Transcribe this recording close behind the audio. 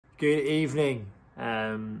Good evening,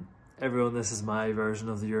 everyone. This is my version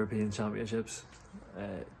of the European Championships.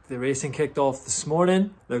 The racing kicked off this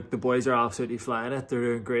morning. Look, the boys are absolutely flying it. They're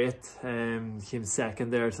doing great. Came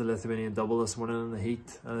second there to the Lithuanian double this morning in the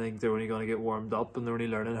heat. I think they're only going to get warmed up and they're only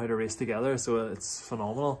learning how to race together, so it's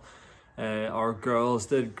phenomenal. Our girls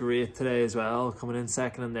did great today as well, coming in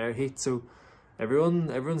second in their heat. So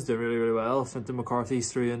everyone's doing really well. Fintan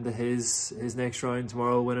McCarthy's through into his next round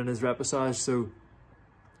tomorrow, winning his repechage. So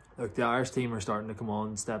look, the Irish team are starting to come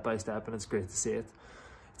on step by step, and it's great to see it.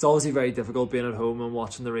 It's obviously very difficult being at home and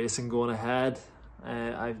watching the racing going ahead.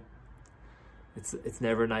 It's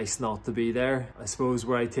never nice not to be there. I suppose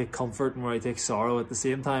where I take comfort and where I take sorrow at the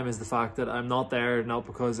same time is the fact that I'm not there, not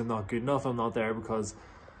because I'm not good enough. I'm not there because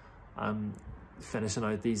I'm finishing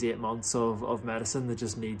out these 8 months of medicine that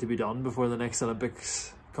just need to be done before the next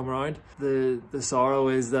Olympics come around. The sorrow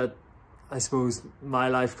is that I suppose my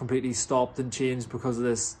life completely stopped and changed because of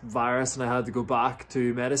this virus, and I had to go back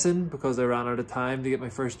to medicine because I ran out of time to get my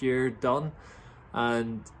first year done.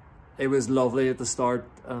 And it was lovely at the start,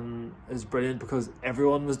 and it was brilliant because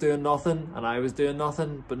everyone was doing nothing and I was doing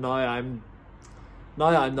nothing. But now I'm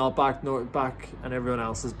not back, and everyone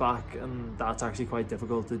else is back, and that's actually quite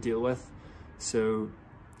difficult to deal with. So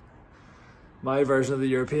my version of the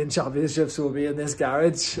European Championships will be in this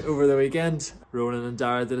garage over the weekend. Ronan and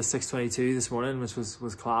Dara did a 6:22 this morning, which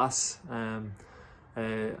was class, and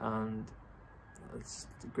it's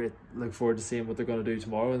great. Look forward to seeing what they're going to do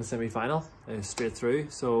tomorrow in the semi-final, straight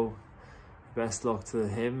through. So best luck to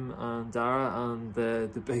him and Dara and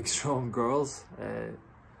the big strong girls,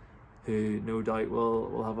 who no doubt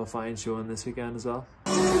will have a fine showing this weekend as well.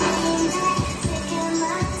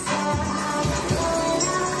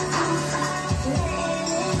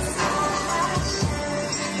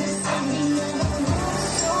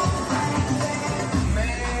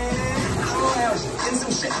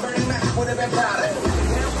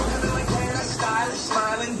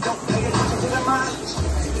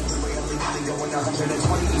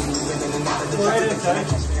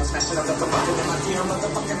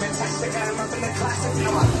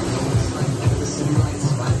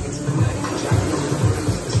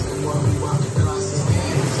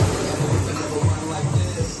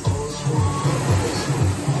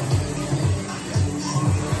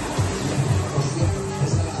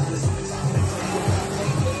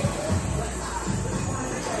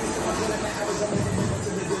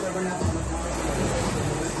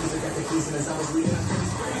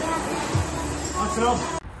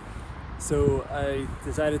 So I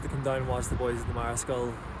decided to come down and watch the boys at the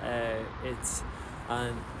Mariscal. It's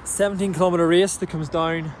a 17-kilometre race that comes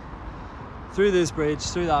down through this bridge,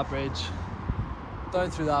 through that bridge,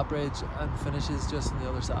 down through that bridge, and finishes just on the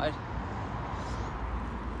other side.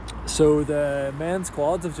 So the men's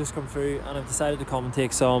quads have just come through, and I've decided to come and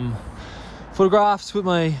take some photographs with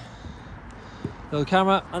my little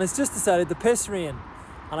camera, and it's just decided to piss rain,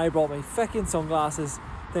 and I brought my fucking sunglasses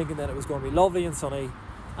thinking that it was going to be lovely and sunny,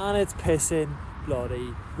 and it's pissing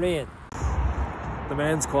bloody rain. The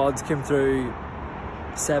men's quads came through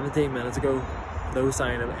 17 minutes ago. No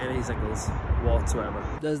sign of any singles whatsoever.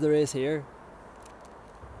 There's the race here.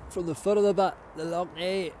 From the foot of the Loch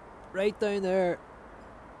Ness, right down there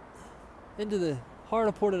into the heart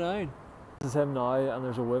of Portadown. This is him now, and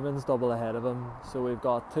there's a women's double ahead of him. So we've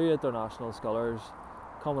got two international scullers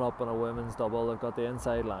coming up on a women's double. They've got the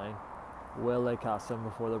inside line. Will they cast him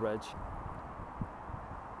before the bridge?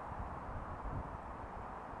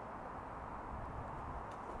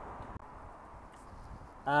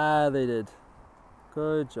 Ah, they did.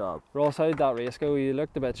 Good job. Ross, how did that race go? You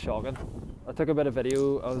looked a bit shocking. I took a bit of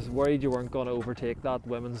video. I was worried you weren't going to overtake that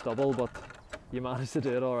women's double, but you managed to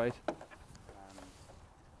do it all right.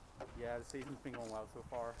 Yeah, the season's been going well so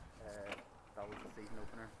far. That was the season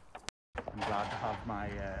opener. I'm glad to have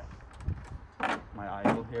my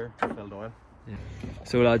idol here, Phil Doyle. Yeah.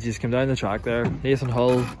 So lads, you just came down the track there. Nathan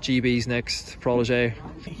Hull, GB's next protege,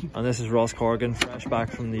 and this is Ross Corrigan, fresh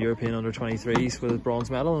back from the European under-23s with a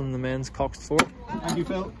bronze medal in the men's coxed fort. Thank you,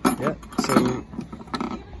 Phil. Yeah. So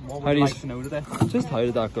what would you like to know today? Just how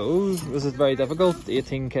did that go? Was it very difficult?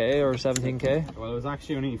 18k or 17k? Well, it was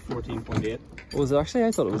actually only 14.8. Was it actually?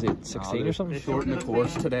 I thought it was 16 or something. They shortened the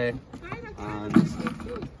course today, and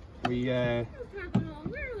we to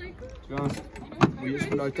be honest, we just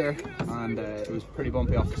went out there, and it was pretty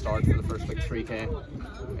bumpy off the start for the first like 3k.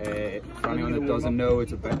 For anyone that doesn't know,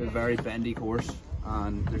 it's a very bendy course,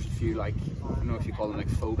 and there's a few, like, I don't know if you call them like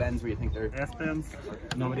faux bends, where you think they're S-bends.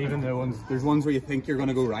 No, but even the ones, there's ones where you think you're going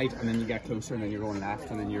to go right, and then you get closer, and then you're going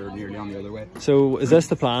left, and then you're nearly on the other way. So is this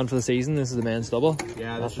the plan for the season? This is the men's double?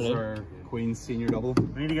 Yeah, this is our Queen's senior double.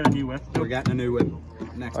 We need to get a new whip. We're getting a new whip.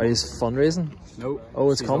 next Are you month. fundraising? No. Oh,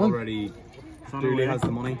 it's she's coming? Already, Dooley has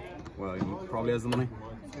the money. Well, he probably has the money.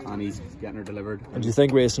 And he's getting her delivered. And do you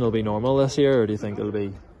think racing will be normal this year, or do you think it'll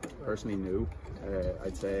be... Personally, no.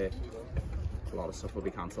 I'd say a lot of stuff will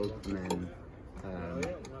be cancelled. And then,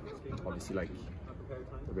 obviously, like,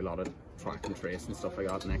 there'll be a lot of track and trace and stuff like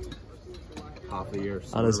that next half of the year.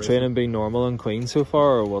 And has training been normal in Queen so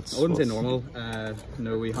far, or what's... I wouldn't say normal.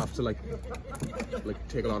 No, we have to like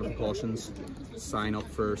take a lot of precautions, sign up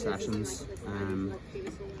for sessions,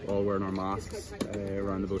 all wearing our masks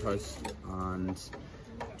around the boathouse, and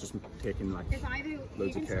just taking like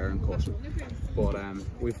loads of care and caution. But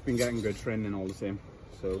we've been getting good training all the same.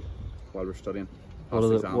 So while we're studying, what are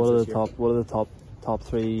the top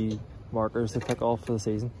 3 markers to tick off for the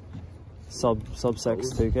season? Sub 6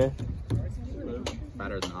 2K.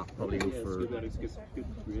 Better than that, probably go for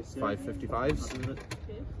 5:55s.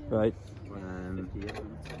 Right. On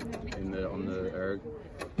the erg,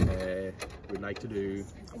 we'd like to do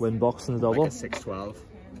win box in the double. Like a 6:12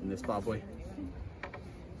 in this bad boy.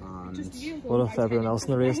 And what if everyone else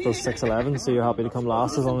in the race does 6:11? So you're happy to come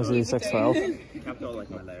last as long as you do 6:12? Kept all like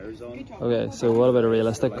my layers on. Okay, so what about a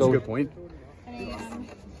realistic goal? That's a good point.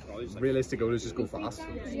 Realistic goal is just go fast.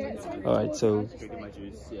 Alright, so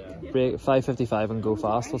 5:55 and go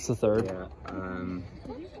fast. What's the third?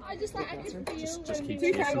 Just keep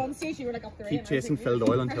chasing. Keep chasing Phil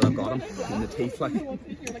Doyle until I've got him in the teeth, like.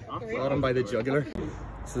 Got him by the jugular.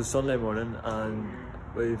 So it's Sunday morning and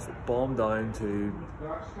we've bombed down to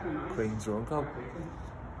Queen's Rowing Club.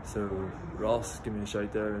 So Ross gave me a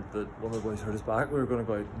shout there that one of the boys hurt his back. We were going to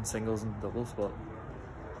go out in singles and doubles, but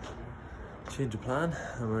change of plan,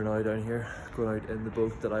 and we're now down here going out in the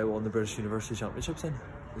boat that I won the British University Championships in.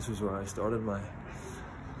 This was where I started this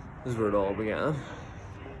is where it all began.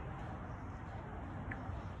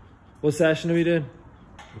 What session are we doing?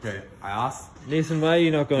 Okay, I asked Nathan, why are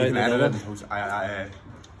you not going out in the double?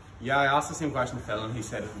 Yeah, I asked the same question to Phil and he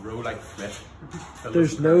said row like flip.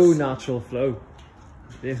 There's no natural flow.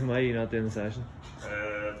 Nathan, why are you not doing the session?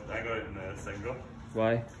 I got out in a single.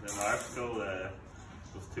 Why? The article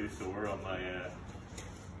was too sore on my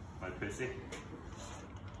my pussy.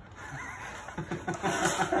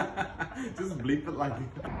 Just bleep it like.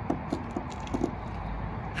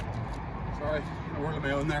 Sorry, a whirl of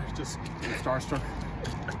my own there, just starstruck.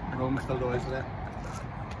 Rome Phil Doyle today.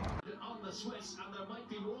 On the Swiss, and there might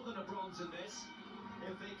be more than a bronze in this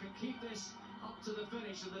if they can keep this up to the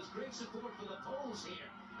finish. And there's great support for the Poles here,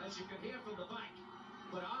 as you can hear from the back.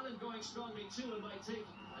 But Ireland going strongly too and might take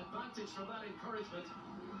advantage from that encouragement.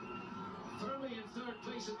 Firmly in third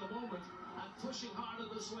place at the moment and pushing hard at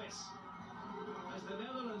the Swiss. As the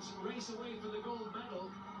Netherlands race away for the gold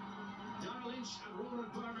medal, Darrell Lynch and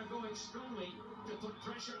Roland Byrne are going strongly to put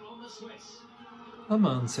pressure on the Swiss. That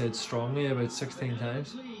man said strongly about 16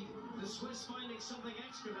 times. The Swiss finding something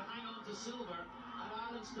extra to hang on to silver, and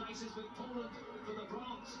Ireland's dices with Poland for the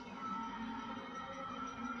bronze.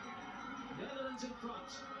 Netherlands in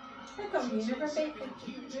front. How come you never beat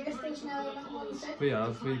the radio station now? We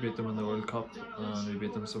have. We beat them in the World Cup and we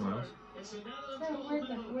beat them somewhere else.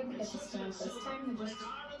 Where'd they get the stand this time?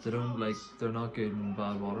 They don't like, they're not good in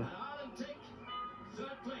bad water. Ireland take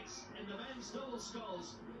third place in the men's double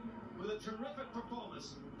sculls with a terrific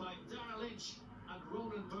performance by Darrell Lynch and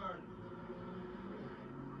Roland Byrne.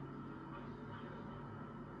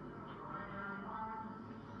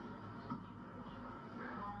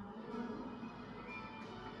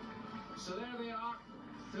 So there they are,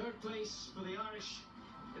 third place for the Irish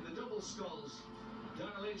in the double sculls.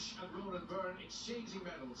 Darrell Lynch and Roland Byrne exchanging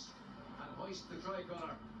medals and hoist the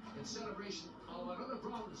tricolour in celebration of another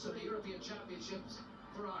bronze at the European Championships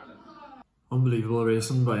for Ireland. Unbelievable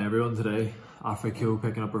racing by everyone today. Africa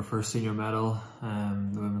picking up her first senior medal,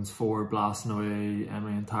 the women's 4 blasting away,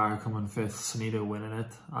 Emily and Tara coming 5th, Sunita winning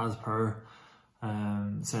it as per.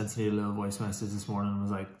 Sent Sunita a little voice message this morning and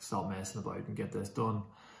was like, stop messing about and get this done.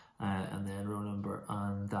 And then Ronan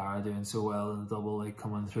and Dara doing so well in the double, like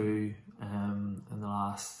coming through in the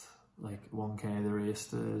last like 1k of the race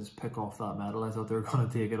to pick off that medal. I thought they were going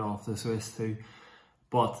to take it off the Swiss too,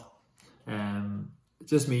 but it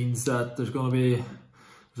just means that there's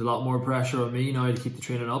a lot more pressure on me now to keep the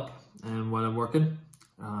training up while I'm working,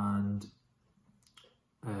 and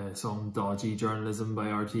some dodgy journalism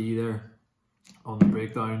by RT there on the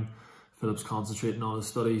breakdown. Philip's concentrating on his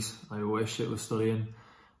studies. I wish it was studying.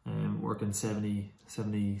 Working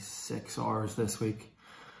 76 hours this week,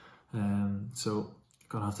 so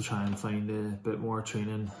gonna have to try and find a bit more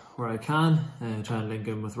training where I can, try and link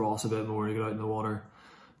in with Ross a bit more to get out in the water.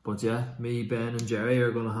 But yeah, me, Ben and Jerry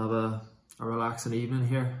are gonna have a relaxing evening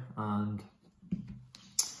here, and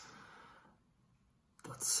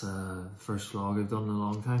That's first vlog I've done in a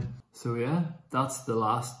long time. So yeah, that's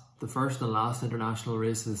the first and last international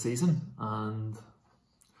race of the season, and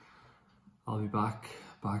I'll be back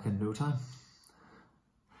in no time.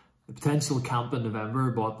 A potential camp in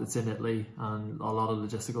November, but it's in Italy and a lot of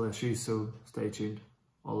logistical issues, so stay tuned.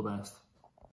 All the best.